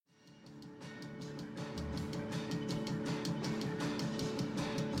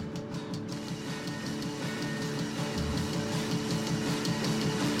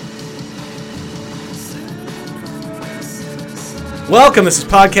Welcome, this is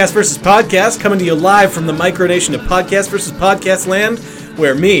Podcast vs. Podcast, coming to you live from the micronation of Podcast vs. Podcast land,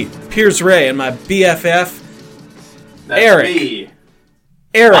 where me, Piers Ray, and my BFF, That's Eric. me.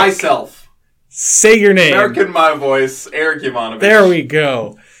 Eric. Myself. Say your name. American My Voice, Eric Ivanovich. There we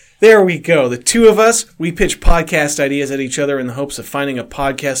go. There we go. The two of us, we pitch podcast ideas at each other in the hopes of finding a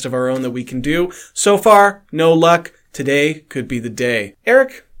podcast of our own that we can do. So far, no luck. Today could be the day.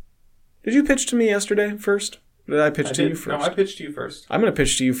 Eric, did you pitch to me yesterday first? Or did I pitch to you first? No, I pitched to you first. I'm going to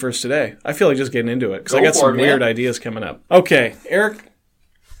pitch to you first today. I feel like just getting into it because I Go got some for it, weird man. ideas coming up. Okay, Eric,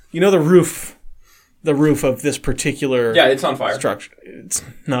 you know the roof of this particular Yeah, it's on fire. structure. It's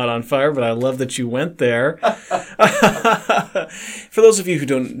not on fire, but I love that you went there. For those of you who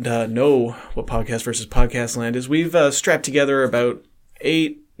don't know what Podcast versus Podcast Land is, we've strapped together about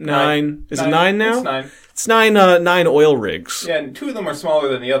 8, 9. Is it 9 now? It's 9. It's 9 oil rigs. Yeah, and 2 of them are smaller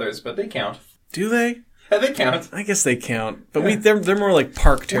than the others, but they count. Do they? Yeah, they count. I guess they count, but they're more like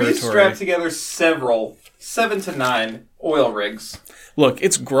park territory. We strapped together several, 7 to 9 oil rigs. Look,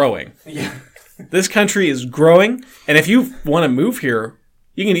 it's growing. Yeah. This country is growing, and if you want to move here,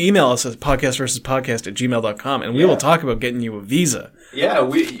 you can email us at podcastversuspodcast@gmail.com, and we will talk about getting you a visa. Yeah,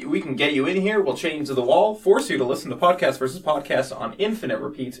 we can get you in here, we'll chain you to the wall, force you to listen to Podcast versus Podcast on infinite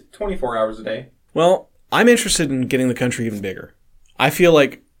repeat, 24 hours a day. Well, I'm interested in getting the country even bigger. I feel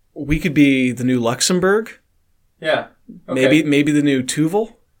like we could be the new Luxembourg, Yeah. Okay. maybe the new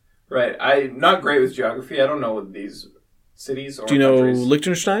Tuval. Right. I'm not great with geography. I don't know these cities or Do you know countries.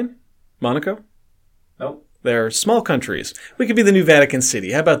 Liechtenstein? Monaco? Nope. They're small countries. We could be the new Vatican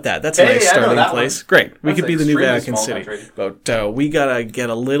City. How about that? That's a Hey, nice I know starting that place. one. Great. We That's could be the new extremely Vatican small City. country. But we got to get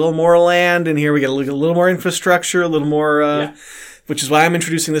a little more land in here. We got to get a little more infrastructure, a little more, which is why I'm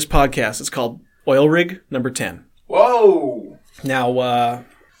introducing this podcast. It's called Oil Rig Number 10. Whoa! Now,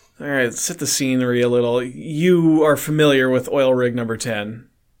 all right, set the scenery a little. You are familiar with Oil Rig Number 10,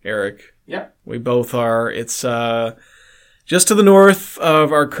 Eric. Yeah. We both are. It's just to the north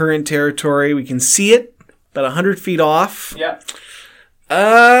of our current territory. We can see it about 100 feet off. Yeah.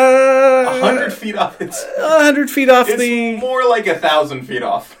 100 100 feet off. It's 100 feet off it's more like 1,000 feet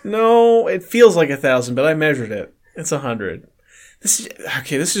off. No, it feels like 1,000, but I measured it. It's 100. This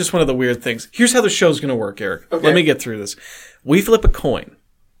is just one of the weird things. Here's how the show's going to work, Eric. Okay. Let me get through this. We flip a coin.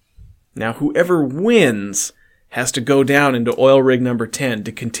 Now, whoever wins has to go down into oil rig number 10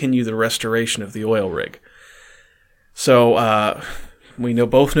 to continue the restoration of the oil rig. So, we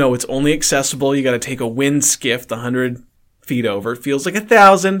both know it's only accessible. You got to take a wind skiff the 100 feet over. It feels like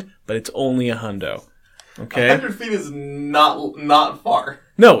 1,000, but it's only a hundo. Okay? 100 feet is not far.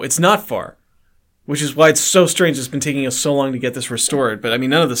 No, it's not far. Which is why it's so strange it's been taking us so long to get this restored. But, I mean,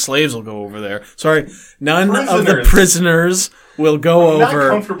 none of the slaves will go over there. Sorry, none of the prisoners will go I'm over.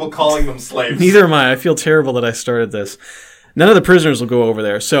 not comfortable calling them slaves. Neither am I. I feel terrible that I started this. None of the prisoners will go over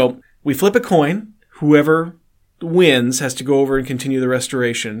there. So, we flip a coin. Whoever wins has to go over and continue the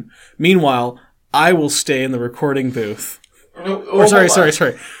restoration. Meanwhile, I will stay in the recording booth. Sorry.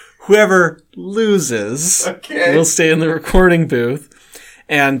 Whoever loses will stay in the recording booth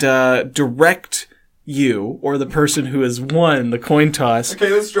and direct you, or the person who has won the coin toss.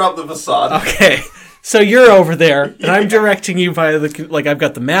 Okay, let's drop the facade. Okay, so you're over there, and I'm directing you via I've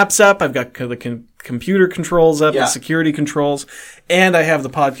got the maps up, I've got the computer controls up, the security controls, and I have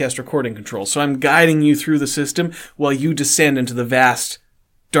the podcast recording controls. So I'm guiding you through the system while you descend into the vast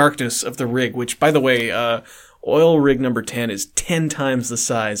darkness of the rig, which, by the way, oil rig number 10 is 10 times the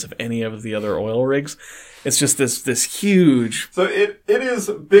size of any of the other oil rigs. It's just this huge... So it is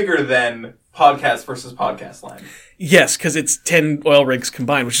bigger than Podcast versus Podcast Land. Yes, because it's 10 oil rigs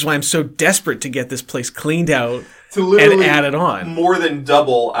combined, which is why I'm so desperate to get this place cleaned out To literally and add it on. More than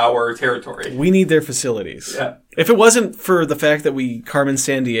double our territory. We need their facilities. Yeah. If it wasn't for the fact that we Carmen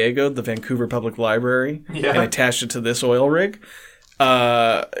Sandiego, the Vancouver Public Library, and attached it to this oil rig,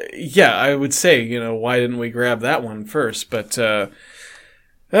 I would say, why didn't we grab that one first? But,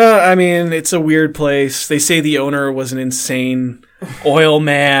 I mean, it's a weird place. They say the owner was an insane oil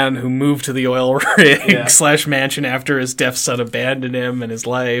man who moved to the oil rig / mansion after his deaf son abandoned him and his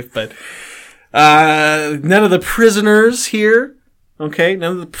life. But none of the prisoners here, will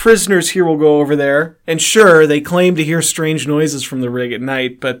go over there. And sure, they claim to hear strange noises from the rig at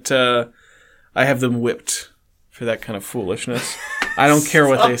night, but I have them whipped for that kind of foolishness. I don't care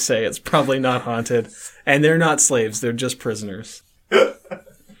what they say. It's probably not haunted. And they're not slaves. They're just prisoners.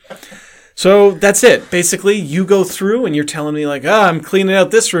 So that's it. Basically, you go through and you're telling me like, I'm cleaning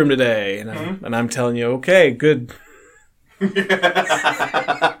out this room today. And I'm telling you, okay, good.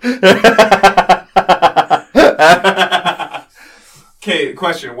 Okay,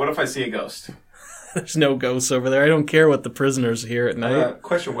 question. What if I see a ghost? There's no ghosts over there. I don't care what the prisoners hear at night.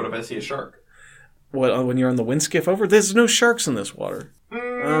 Question, what if I see a shark? What, when you're on the wind skiff over? There's no sharks in this water.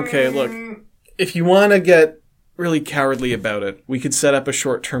 Okay, look. If you want to get really cowardly about it, we could set up a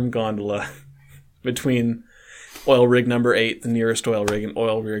short-term gondola between oil rig number 8, the nearest oil rig, and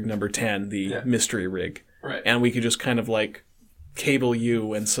oil rig number 10, the mystery rig. Right. And we could just kind of like cable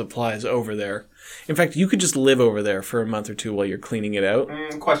you and supplies over there. In fact, you could just live over there for a month or two while you're cleaning it out.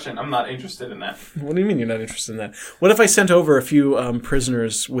 Question, I'm not interested in that. What do you mean you're not interested in that? What if I sent over a few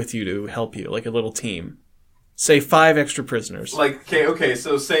prisoners with you to help you, like a little team? Say 5 extra prisoners. Like, okay,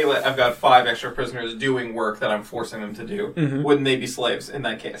 so say I've got 5 extra prisoners doing work that I'm forcing them to do. Mm-hmm. Wouldn't they be slaves in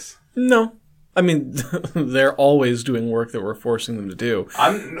that case? No. I mean, they're always doing work that we're forcing them to do.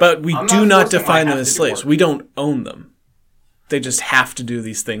 But we do not define them as slaves. We don't own them. They just have to do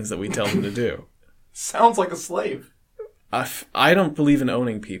these things that we tell them to do. Sounds like a slave. I don't believe in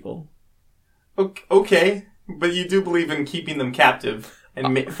owning people. Okay, but you do believe in keeping them captive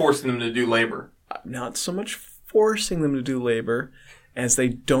and forcing them to do labor. Not so much forcing them to do labor as they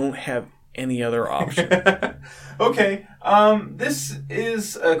don't have any other option. Okay, this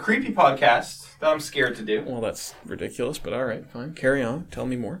is a creepy podcast that I'm scared to do. Well, that's ridiculous, but all right, fine. Carry on. Tell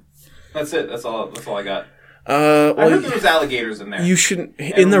me more. That's it. That's all I got. Well, I heard there was alligators in there. You shouldn't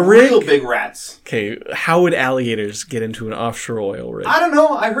in the rig. Real big rats. Okay, how would alligators get into an offshore oil rig? I don't know.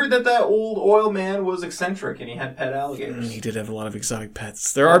 I heard that old oil man was eccentric and he had pet alligators. He did have a lot of exotic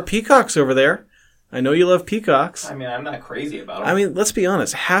pets. There are peacocks over there. I know you love peacocks. I mean, I'm not crazy about them. I mean, let's be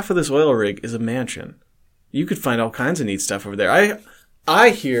honest. Half of this oil rig is a mansion. You could find all kinds of neat stuff over there. I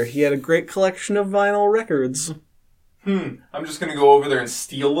hear he had a great collection of vinyl records. I'm just going to go over there and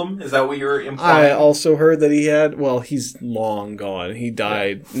steal them? Is that what you're implying? I also heard that he had... Well, he's long gone. He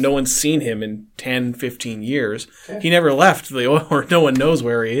died. Yeah. No one's seen him in 10, 15 years. Okay. He never left the oil, or no one knows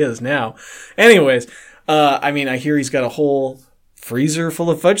where he is now. Anyways, I mean, I hear he's got a whole freezer full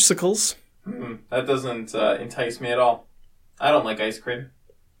of fudgesicles. That doesn't entice me at all. I don't like ice cream.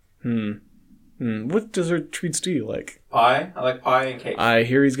 What dessert treats do you like? Pie. I like pie and cake. I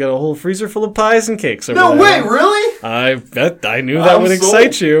hear he's got a whole freezer full of pies and cakes over there. No way, really? I knew that would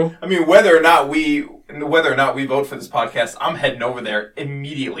excite you. I mean, whether or not we vote for this podcast, I'm heading over there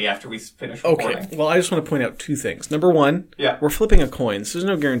immediately after we finish recording. Okay. Well, I just want to point out 2 things. Number 1, we're flipping a coin, so there's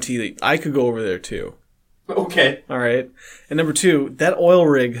no guarantee that I could go over there too. Okay. All right. And number 2, that oil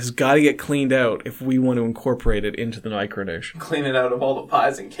rig has got to get cleaned out if we want to incorporate it into the micronation. Clean it out of all the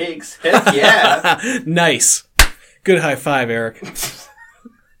pies and cakes. Heck yeah. Nice. Good high five, Eric.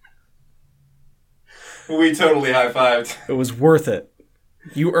 We totally high-fived. It was worth it.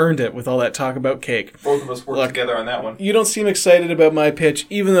 You earned it with all that talk about cake. Both of us worked together on that one. You don't seem excited about my pitch,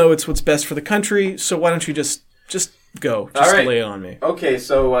 even though it's what's best for the country, so why don't you just go. Just lay it on me. Okay,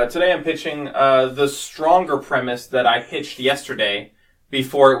 so today I'm pitching the stronger premise that I pitched yesterday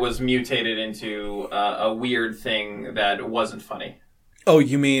before it was mutated into a weird thing that wasn't funny. Oh,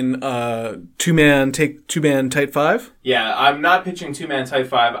 you mean two-man Tight 5? Yeah, I'm not pitching two-man Tight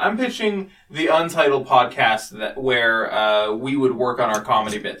 5. I'm pitching the Untitled podcast where we would work on our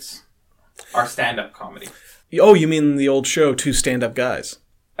comedy bits. Our stand-up comedy. Oh, you mean the old show, Two Stand-Up Guys?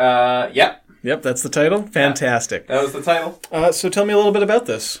 Yep. Yep, that's the title? Fantastic. Yeah, that was the title. So tell me a little bit about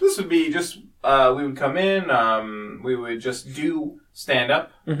this. This would be just, we would come in, we would just do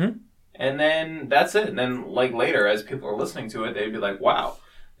stand-up, and then that's it. And then, like, later, as people are listening to it, they'd be like, wow,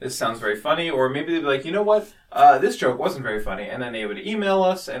 this sounds very funny. Or maybe they'd be like, you know what, this joke wasn't very funny. And then they would email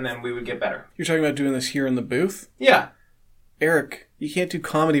us, and then we would get better. You're talking about doing this here in the booth? Yeah. Eric, you can't do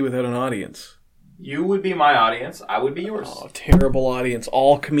comedy without an audience. You would be my audience. I would be yours. Oh, terrible audience.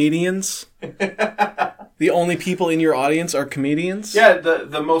 All comedians? The only people in your audience are comedians? Yeah,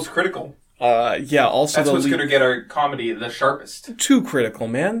 the most critical. Yeah, also that's what's going to get our comedy the sharpest. Too critical,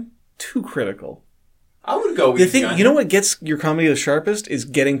 man. Too critical. I would go with you know what gets your comedy the sharpest is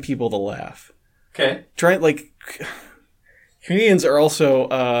getting people to laugh. Okay. Comedians are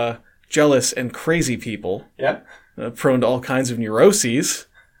also jealous and crazy people. Yeah. Prone to all kinds of neuroses.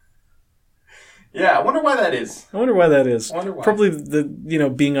 Yeah, I wonder why that is. I wonder why that is. I wonder why. Probably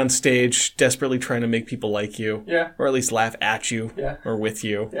being on stage, desperately trying to make people like you. Yeah. Or at least laugh at you. Yeah. Or with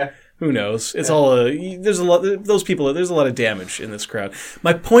you. Yeah. Who knows? It's all there's a lot there's a lot of damage in this crowd.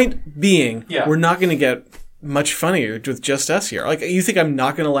 My point being, we're not going to get much funnier with just us here. Like, you think I'm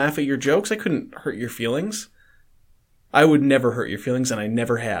not going to laugh at your jokes? I couldn't hurt your feelings. I would never hurt your feelings, and I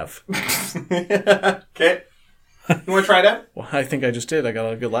never have. Okay. You want to try that? Well, I think I just did. I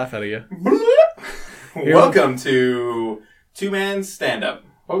got a good laugh out of you. Welcome to Two Man Stand Up.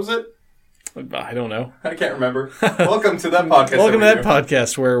 What was it? I don't know. I can't remember. Welcome to that podcast. Welcome to that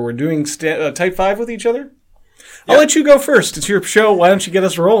podcast where we're doing Type 5 with each other. I'll let you go first. It's your show. Why don't you get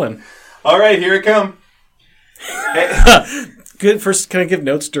us rolling? All right, here it come. Hey. Good. First, can I give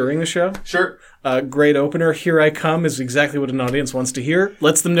notes during the show? Sure. Great opener. Here I come is exactly what an audience wants to hear.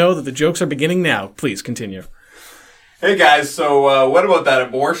 Lets them know that the jokes are beginning now. Please continue. Hey guys, so what about that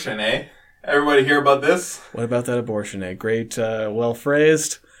abortion, eh? Everybody hear about this? What about that abortion, eh? Great, well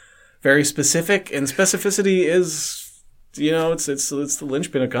phrased, very specific, and specificity is, it's the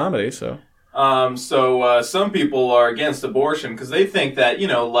linchpin of comedy. So some people are against abortion because they think that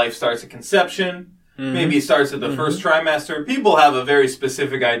life starts at conception. Mm-hmm. Maybe it starts at the first trimester. People have a very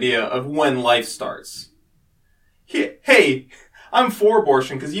specific idea of when life starts. Hey, I'm for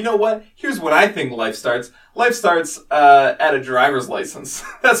abortion because you know what? Here's what I think life starts. Life starts at a driver's license.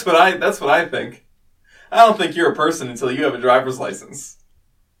 That's what I think. I don't think you're a person until you have a driver's license.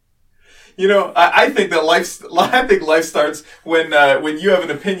 I think life starts when you have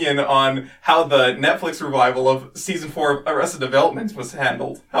an opinion on how the Netflix revival of season 4 of Arrested Development was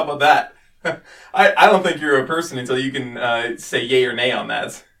handled. How about that? I don't think you're a person until you can say yay or nay on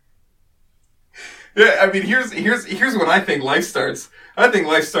that. Yeah, I mean, here's when I think life starts. I think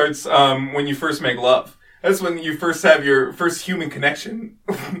life starts when you first make love. That's when you first have your first human connection.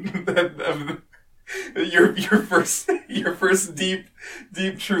 your first deep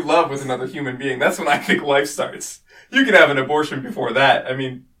true love with another human being. That's when I think life starts. You can have an abortion before that. I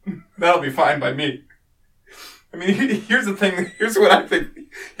mean, that'll be fine by me. I mean, here's the thing. Here's what I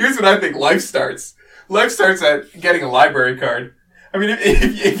think life starts. Life starts at getting a library card. I mean,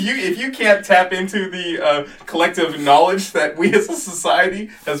 if you can't tap into the collective knowledge that we as a society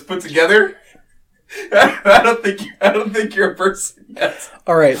has put together, I don't think you're a person yet.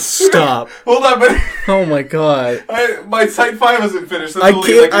 All right, stop. Hold on, but oh my god, my Type 5 isn't finished.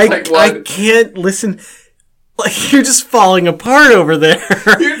 I can't listen. Like you're just falling apart over there.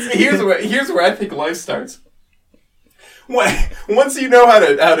 Here's where I think life starts. Once you know how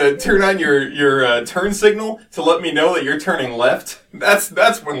to turn on your turn signal to let me know that you're turning left, that's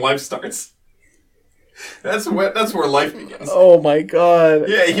when life starts. That's where life begins. Oh my god.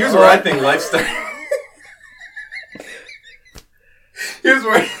 Yeah, here's where I think life starts. Here's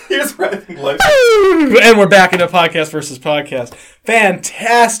where I think life starts. And we're back into Podcast versus Podcast.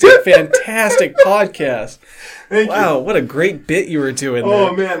 Fantastic podcast. Thank wow, you. What a great bit you were doing there.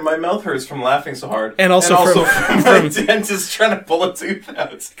 Oh man, my mouth hurts from laughing so hard. And also from my dentist trying to pull a tooth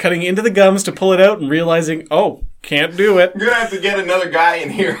out. Cutting into the gums to pull it out and realizing, can't do it. I'm gonna have to get another guy in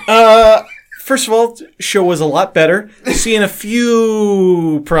here. First of all, show was a lot better. Seeing a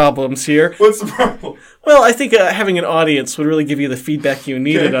few problems here. What's the problem? Well, I think having an audience would really give you the feedback you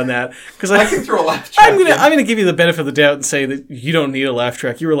needed on that. Because I can throw a laugh track. I'm gonna give you the benefit of the doubt and say that you don't need a laugh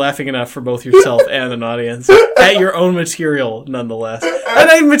track. You were laughing enough for both yourself and an audience at your own material, nonetheless.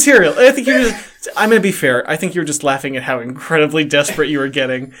 And material. I think you're just. I'm gonna be fair. I think you were just laughing at how incredibly desperate you were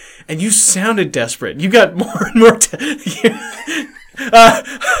getting, and you sounded desperate. You got more and more.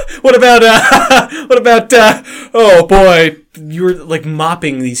 What about? Oh boy, you were like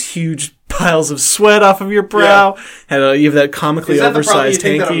mopping these huge piles of sweat off of your brow. Yeah. You have that comically oversized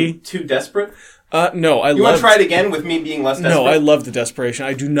hanky. Is that the problem? You think that I'm too desperate? No, You want to try it again with me being less desperate? No, I love the desperation.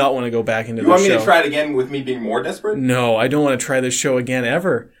 I do not want to go back into the show. You want me to try it again with me being more desperate? No, I don't want to try this show again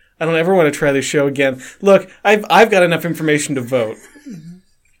ever. I don't ever want to try this show again. Look, I've got enough information to vote.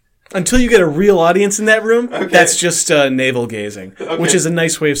 Until you get a real audience in that room, that's just navel gazing, which is a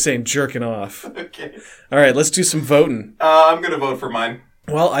nice way of saying jerking off. Okay. All right, let's do some voting. I'm going to vote for mine.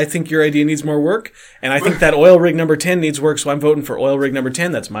 Well, I think your idea needs more work, and I think that oil rig number 10 needs work, so I'm voting for oil rig number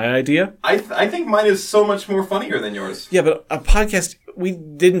 10. That's my idea. I think mine is so much more funnier than yours. Yeah, but a podcast, we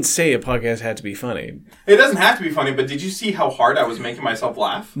didn't say a podcast had to be funny. It doesn't have to be funny, but did you see how hard I was making myself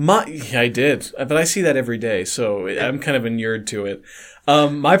laugh? Yeah, I did, but I see that every day, so I'm kind of inured to it.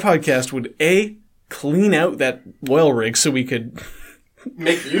 My podcast would, clean out that oil rig so we could...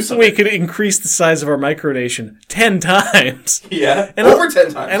 make use of we could increase the size of our micronation 10 times. Yeah, and over 10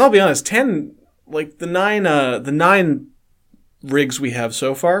 times. And I'll be honest, 10, like the nine rigs we have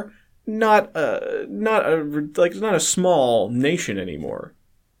so far, not a small nation anymore.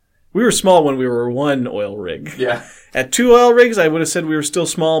 We were small when we were one oil rig. Yeah. At 2 oil rigs, I would have said we were still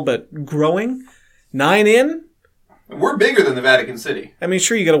small, but growing. 9 in. We're bigger than the Vatican City. I mean,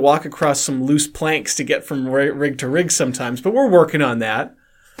 sure, you got to walk across some loose planks to get from rig to rig sometimes, but we're working on that.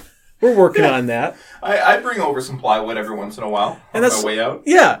 On that. I bring over some plywood every once in a while on my way out.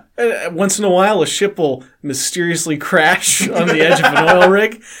 Yeah. Once in a while, a ship will mysteriously crash on the edge of an oil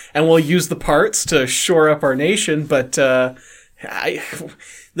rig, and we'll use the parts to shore up our nation, but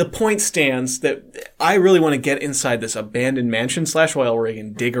The point stands that I really want to get inside this abandoned mansion / oil rig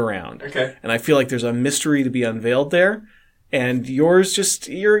and dig around. Okay. And I feel like there's a mystery to be unveiled there. And yours, just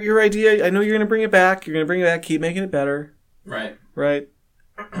your idea, I know you're going to bring it back. You're going to bring it back, keep making it better. Right. Right.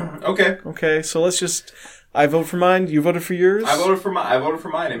 Okay. Okay, so let's just... I vote for mine. You voted for yours? I voted for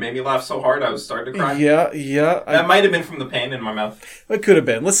mine. It made me laugh so hard I was starting to cry. Yeah. That might have been from the pain in my mouth. It could have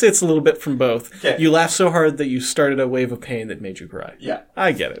been. Let's say it's a little bit from both. Okay. You laughed so hard that you started a wave of pain that made you cry. Yeah.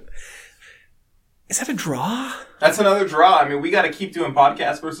 I get it. Is that a draw? That's another draw. I mean, we got to keep doing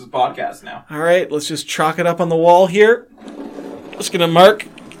podcast versus podcast now. All right, let's just chalk it up on the wall here. Just going to mark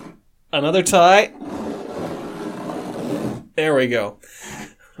another tie. There we go.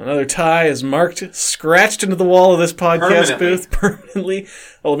 Another tie is marked, scratched into the wall of this podcast booth permanently.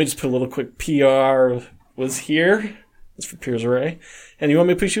 Oh, let me just put a little quick PR was here. That's for Piers Ray. And you want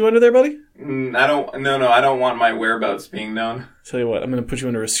me to put you under there, buddy? I don't want my whereabouts being known. Tell you what, I'm going to put you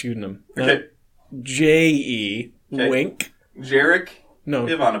under a pseudonym. Okay. J.E. Okay. Wink. Jarek No.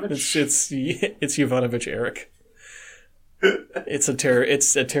 Ivanovich. It's Ivanovich Eric. It's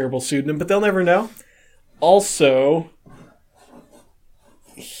a terrible pseudonym, but they'll never know. Also...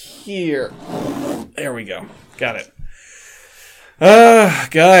 here. There we go. Got it.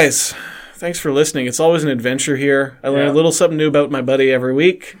 Guys, thanks for listening. It's always an adventure here. I learn a little something new about my buddy every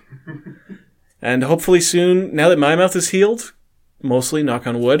week. And hopefully soon, now that my mouth is healed, mostly, knock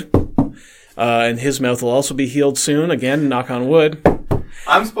on wood, and his mouth will also be healed soon, again, knock on wood.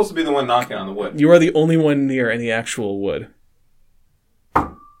 I'm supposed to be the one knocking on the wood. You are the only one near any actual wood.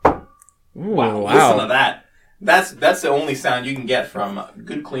 Ooh, wow. Listen to that. That's the only sound you can get from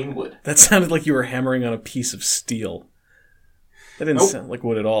good, clean wood. That sounded like you were hammering on a piece of steel. That didn't sound like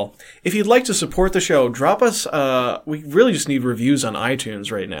wood at all. If you'd like to support the show, drop us... we really just need reviews on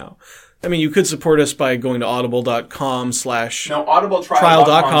iTunes right now. I mean, you could support us by going to audible.com/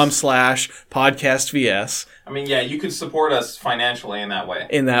 audibletrial.com/podcastvs. I mean, yeah, you could support us financially in that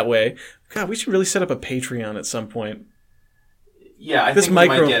way. God, we should really set up a Patreon at some point. Yeah, I think we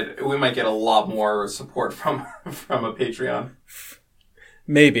might get a lot more support from a Patreon.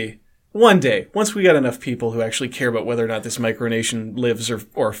 Maybe. One day, once we got enough people who actually care about whether or not this micronation lives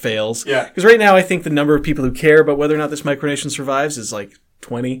or fails. Yeah. Because right now I think the number of people who care about whether or not this micronation survives is like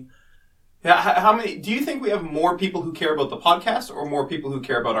 20. Yeah, how many... Do you think we have more people who care about the podcast or more people who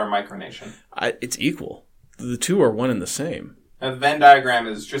care about our micronation? It's equal. The two are one and the same. And the Venn diagram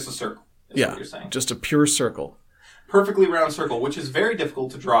is just a circle, is what you're saying. Just a pure circle. Perfectly round circle, which is very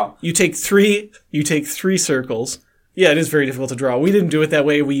difficult to draw. You take three circles. Yeah, it is very difficult to draw. We didn't do it that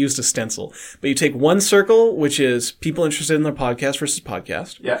way. We used a stencil. But you take one circle, which is people interested in their podcast versus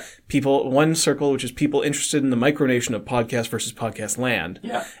podcast. Yeah. One circle, which is people interested in the micronation of podcast versus podcast land.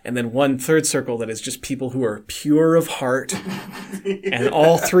 Yeah. And then one third circle that is just people who are pure of heart. And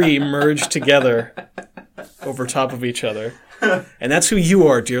all three merge together over top of each other. And that's who you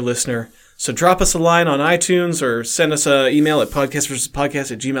are, dear listener. So drop us a line on iTunes or send us an email at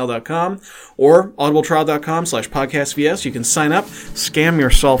podcastversuspodcast@gmail.com or audibletrial.com/podcastvs. You can sign up, scam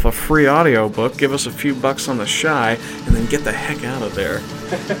yourself a free audiobook, give us a few bucks on the shy, and then get the heck out of there.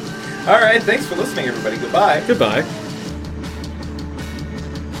 All right. Thanks for listening, everybody. Goodbye. Goodbye.